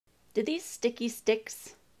Did these sticky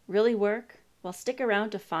sticks really work? Well, stick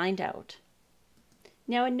around to find out.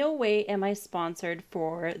 Now, in no way am I sponsored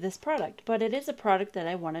for this product, but it is a product that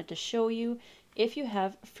I wanted to show you if you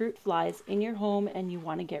have fruit flies in your home and you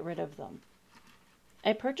want to get rid of them.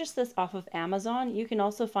 I purchased this off of Amazon. You can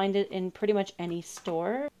also find it in pretty much any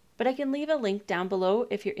store, but I can leave a link down below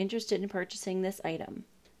if you're interested in purchasing this item.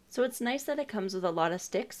 So it's nice that it comes with a lot of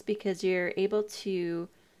sticks because you're able to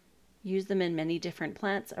use them in many different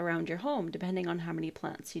plants around your home, depending on how many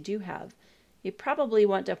plants you do have. You probably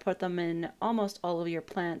want to put them in almost all of your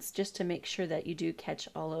plants just to make sure that you do catch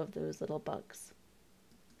all of those little bugs.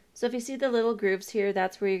 So if you see the little grooves here,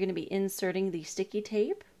 that's where you're going to be inserting the sticky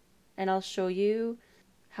tape, and I'll show you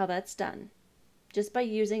how that's done. Just by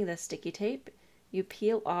using the sticky tape, you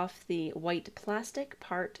peel off the white plastic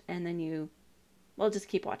part and then well, just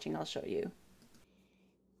keep watching, I'll show you.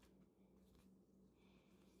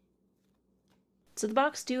 So the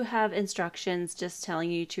box do have instructions just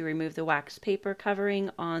telling you to remove the wax paper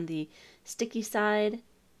covering on the sticky side.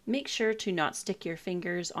 Make sure to not stick your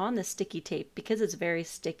fingers on the sticky tape because it's very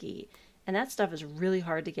sticky and that stuff is really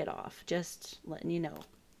hard to get off, just letting you know.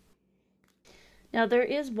 Now there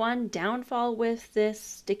is one downfall with this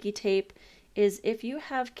sticky tape is if you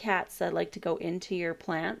have cats that like to go into your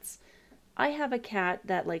plants. I have a cat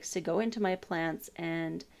that likes to go into my plants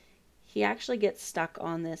and he actually gets stuck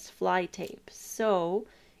on this fly tape. So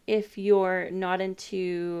if you're not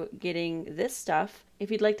into getting this stuff,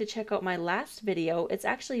 if you'd like to check out my last video, it's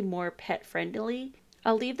actually more pet friendly.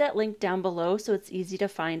 I'll leave that link down below so it's easy to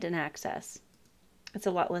find and access. It's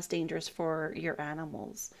a lot less dangerous for your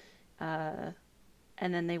animals. And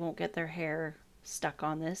then they won't get their hair stuck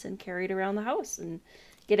on this and carried around the house and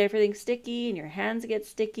get everything sticky and your hands get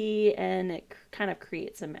sticky and it kind of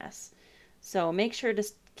creates a mess. So make sure to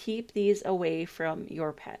keep these away from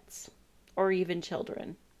your pets or even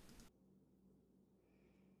children.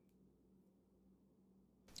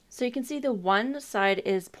 So you can see the one side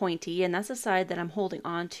is pointy and that's the side that I'm holding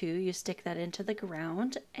on to. You stick that into the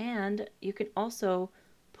ground and you can also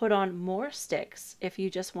put on more sticks if you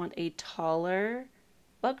just want a taller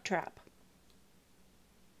bug trap.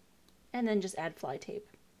 And then just add fly tape.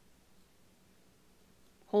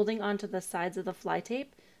 Holding onto the sides of the fly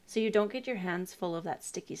tape so you don't get your hands full of that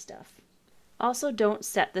sticky stuff. Also, don't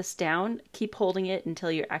set this down. Keep holding it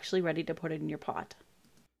until you're actually ready to put it in your pot.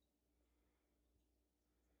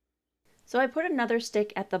 So I put another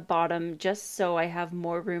stick at the bottom just so I have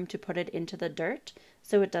more room to put it into the dirt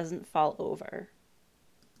so it doesn't fall over.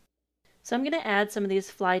 So I'm going to add some of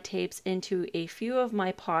these fly tapes into a few of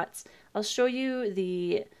my pots. I'll show you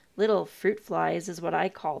the little fruit flies is what I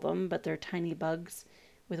call them, but they're tiny bugs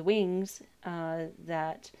with wings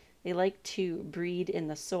that they like to breed in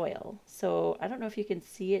the soil. So I don't know if you can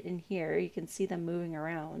see it in here. You can see them moving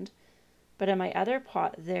around. But in my other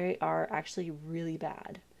pot, they are actually really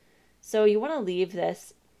bad. So you want to leave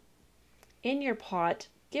this in your pot.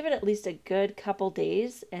 Give it at least a good couple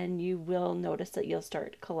days and you will notice that you'll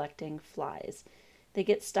start collecting flies. They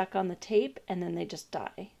get stuck on the tape and then they just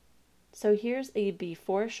die. So here's a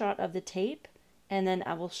before shot of the tape and then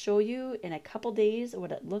I will show you in a couple days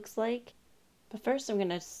what it looks like. But first I'm going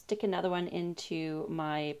to stick another one into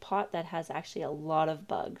my pot that has actually a lot of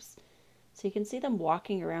bugs. So you can see them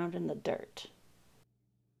walking around in the dirt.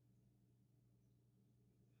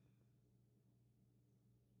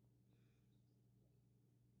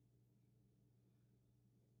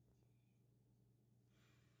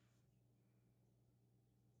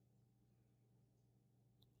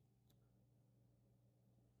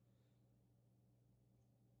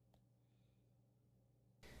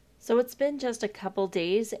 So it's been just a couple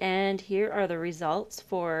days and here are the results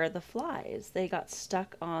for the flies. They got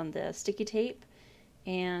stuck on the sticky tape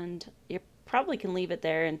and you probably can leave it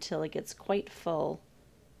there until it gets quite full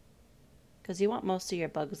because you want most of your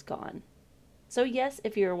bugs gone. So yes,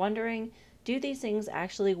 if you're wondering, do these things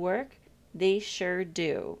actually work? They sure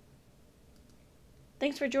do.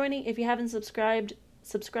 Thanks for joining. If you haven't subscribed,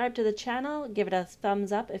 subscribe to the channel, give it a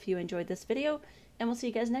thumbs up if you enjoyed this video, and we'll see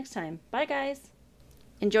you guys next time. Bye guys!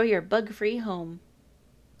 Enjoy your bug-free home.